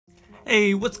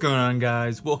Hey, what's going on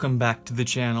guys? Welcome back to the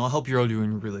channel. I hope you're all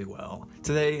doing really well.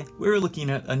 Today, we're looking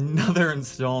at another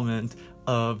installment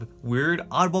of weird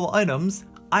oddball items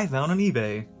I found on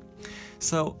eBay.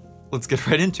 So, let's get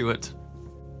right into it.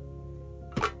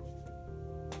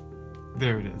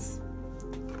 There it is.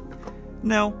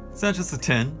 No, it's not just a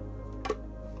tin.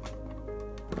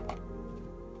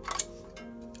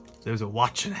 There's a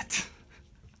watch in it.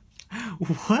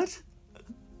 What?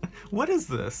 What is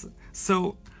this?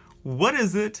 So, what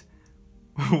is it?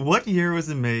 What year was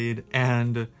it made?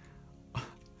 And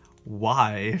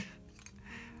why?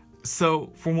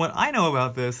 So, from what I know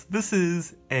about this, this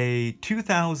is a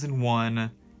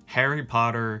 2001 Harry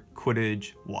Potter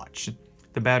Quidditch watch.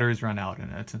 The batteries run out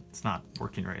in it. It's not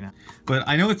working right now. But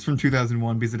I know it's from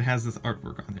 2001 because it has this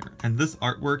artwork on here. And this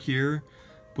artwork here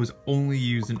was only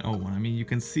used in 01. I mean, you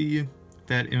can see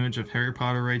that image of Harry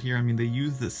Potter right here. I mean, they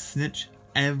use the snitch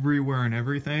everywhere and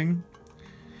everything.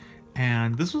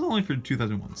 And this was only for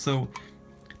 2001. So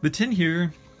the tin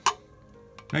here,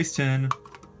 nice tin,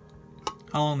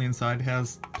 hollow on the inside,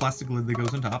 has plastic lid that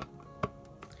goes on top.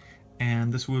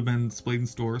 And this would have been displayed in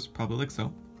stores, probably like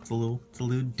so. It's a little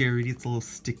dirty, it's a little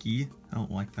sticky. I don't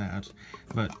like that.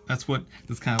 But that's what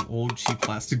this kind of old cheap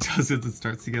plastic does, is it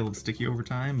starts to get a little sticky over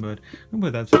time, but I'm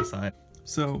gonna put that to the side.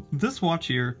 So this watch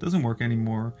here doesn't work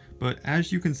anymore, but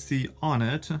as you can see on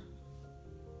it,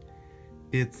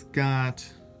 it's got,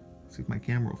 let's see if my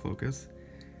camera will focus.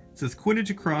 It says Quidditch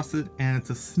across it, and it's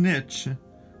a snitch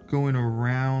going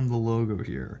around the logo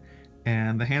here.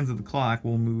 And the hands of the clock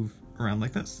will move around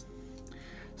like this.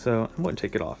 So I'm going to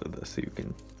take it off of this so you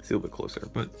can see a little bit closer.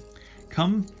 But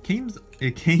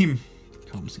it came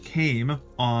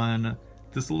on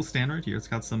this little stand right here. It's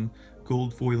got some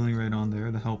gold foiling right on there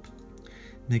to help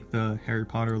make the Harry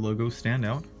Potter logo stand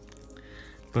out.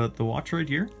 But the watch right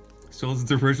here still has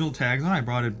its original tags on. I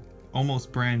brought it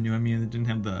almost brand new. I mean, it didn't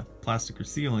have the plastic or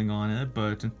sealing on it,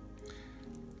 but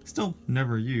still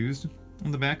never used.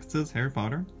 On the back it says Harry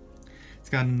Potter. It's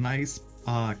got a nice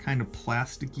kind of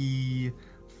plasticky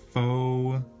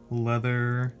faux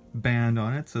leather band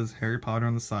on it. It says Harry Potter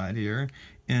on the side here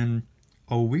in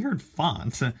a weird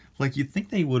font. Like, you'd think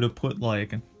they would have put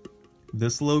like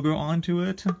this logo onto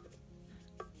it,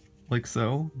 like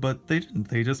so, but they didn't.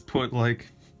 They just put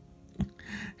like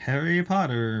Harry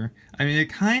Potter. I mean, it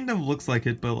kind of looks like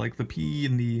it, but like the P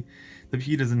and the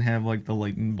P doesn't have like the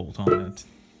lightning bolt on it.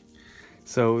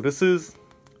 So this is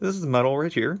metal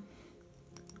right here.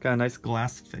 Got a nice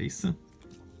glass face.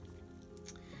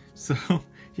 So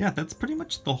yeah, that's pretty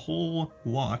much the whole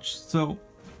watch. So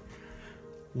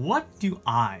what do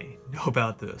I know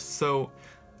about this? So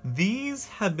these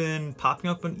have been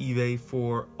popping up on eBay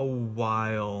for a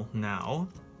while now,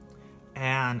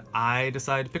 and I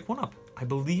decided to pick one up. I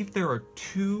believe there are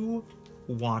two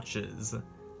watches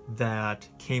that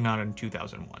came out in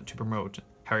 2001 to promote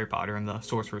Harry Potter and the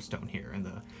Sorcerer's Stone here in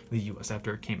the US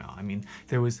after it came out. I mean,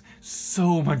 there was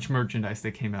so much merchandise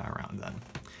that came out around then.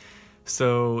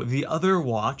 So the other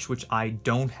watch, which I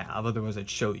don't have, otherwise I'd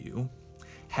show you,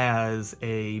 has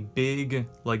a big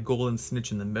like golden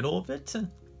snitch in the middle of it,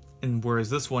 and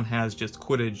whereas this one has just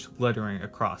Quidditch lettering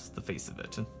across the face of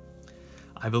it.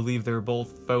 I believe they're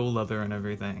both faux leather and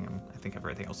everything. I think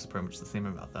everything else is pretty much the same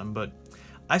about them, but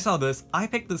I saw this. I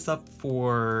picked this up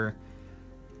for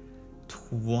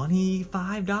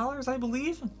 $25, I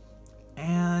believe,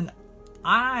 and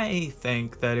I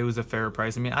think that it was a fair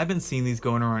price. I mean, I've been seeing these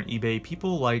going around eBay.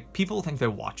 People think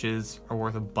that watches are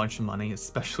worth a bunch of money,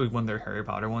 especially when they're Harry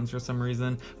Potter ones for some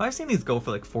reason. But I've seen these go for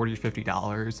like $40 or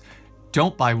 $50.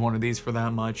 Don't buy one of these for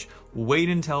that much. Wait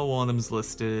until one of them's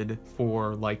listed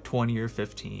for like 20 or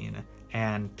 15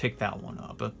 and pick that one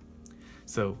up.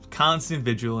 So constant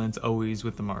vigilance always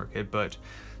with the market. But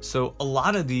so a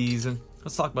lot of these,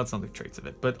 let's talk about some of the traits of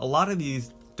it, but a lot of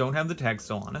these don't have the tag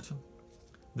still on it.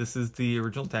 This is the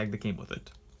original tag that came with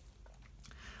it.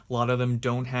 A lot of them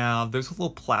don't have, there's a little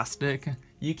plastic,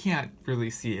 you can't really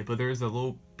see it, but there's a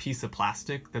little piece of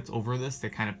plastic that's over this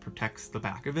that kind of protects the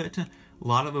back of it. A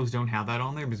lot of those don't have that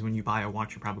on there because when you buy a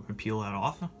watch, you're probably going to peel that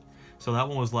off. So that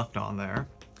one was left on there.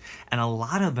 And a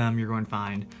lot of them you're going to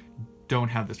find don't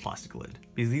have this plastic lid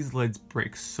because these lids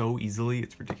break so easily,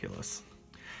 it's ridiculous.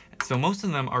 So most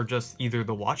of them are just either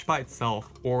the watch by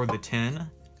itself or the tin,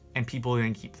 and people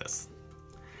didn't keep this.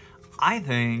 I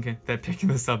think that picking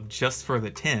this up just for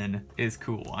the tin is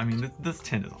cool. I mean, this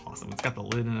tin is awesome. It's got the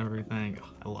lid and everything. Oh,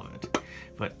 I love it.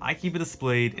 But I keep it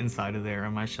displayed inside of there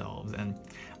on my shelves, and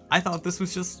I thought this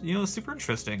was just, you know, super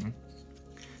interesting.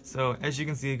 So as you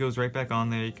can see, it goes right back on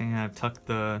there. You can have tuck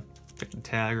the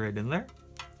tag right in there,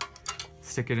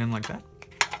 stick it in like that,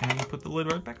 and put the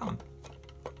lid right back on.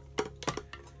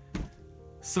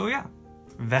 So yeah,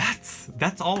 that's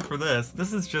all for this.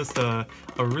 This is just a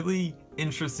really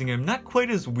interesting and not quite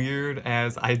as weird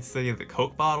as I'd say the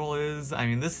Coke bottle is. I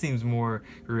mean, this seems more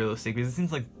realistic because it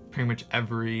seems like pretty much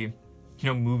every,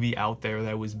 movie out there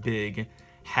that was big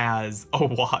has a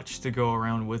watch to go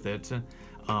around with it.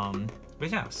 But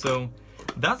yeah, so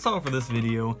that's all for this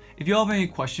video. If you have any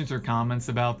questions or comments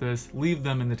about this, leave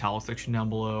them in the towel section down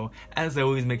below. As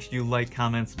always, make sure you like,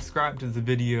 comment, subscribe to the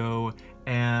video,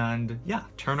 and yeah,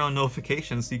 turn on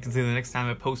notifications so you can see the next time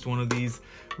I post one of these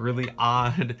really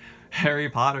odd Harry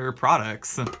Potter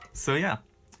products. So yeah,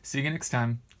 see you next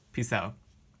time. Peace out.